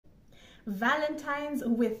Valentine's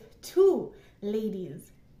with 2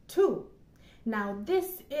 ladies. 2. Now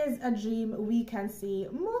this is a dream we can say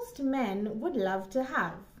most men would love to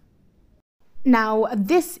have. Now,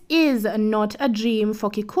 this is not a dream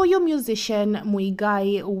for Kikuyu musician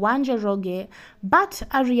MUIGAI NJOROGE, but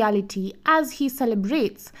a reality as he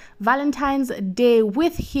celebrates Valentine's Day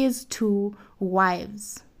with his 2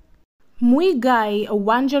 wives. MUIGAI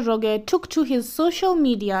NJOROGE took to his social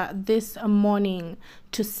media this morning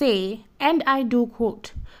to say, and I do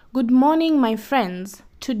quote, "Good morning, my friends.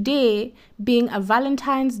 Today, being a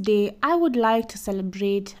Valentine's Day, I would like to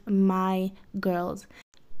celebrate my girls."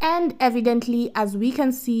 And evidently, as we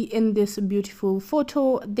can see in this beautiful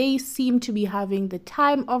photo, they seem to be having the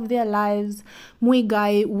time of their lives,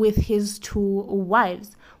 MUIGAI with his 2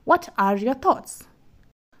 wives. What are your thoughts?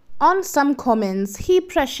 On some comments, hii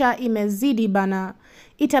pressure imezidi bana,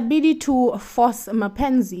 itabidi tu force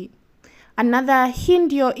mapenzi. Another, hii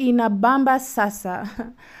ndio inabamba sasa.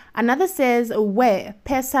 Another says, we,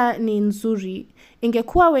 pesa ni nzuri,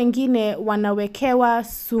 ingekuwa wengine wanawekewa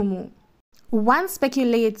sumu. One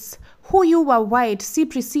speculates, huyu wa white si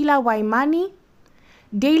Priscilla Waimani?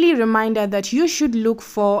 Daily reminder that you should look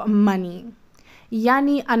for money.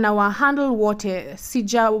 Yani anawahandle wote,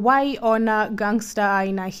 sijawahi ona gangster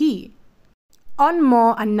aina hii. On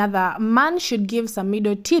more, another, man should give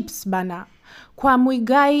Samido tips bana. Kwa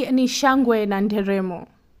MUIGAI ni shangwe na nderemo.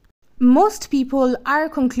 Most people are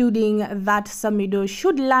concluding that Samido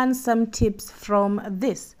should learn some tips from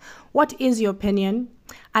this. What is your opinion?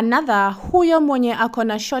 Another, huyo mwenye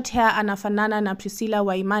akona short hair anafanana na Priscilla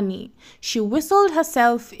Waimani. She whistled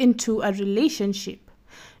herself into a relationship.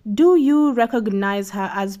 Do you recognize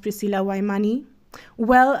her as Priscilla Waimani?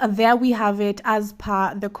 Well, there we have it as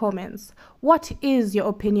per the comments. What is your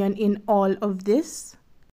opinion in all of this?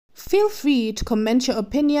 Feel free to comment your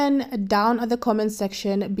opinion down at the comment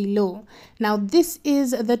section below. Now, this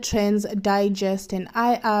is the Trends Digest and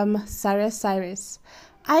I am Sarah Cyrus.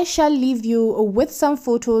 I shall leave you with some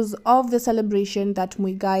photos of the celebration that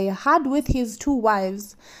MUIGAI had with his 2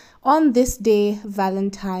 wives on this day,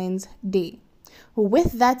 Valentine's Day.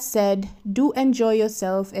 With that said, do enjoy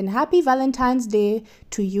yourself and happy Valentine's Day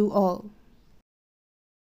to you all.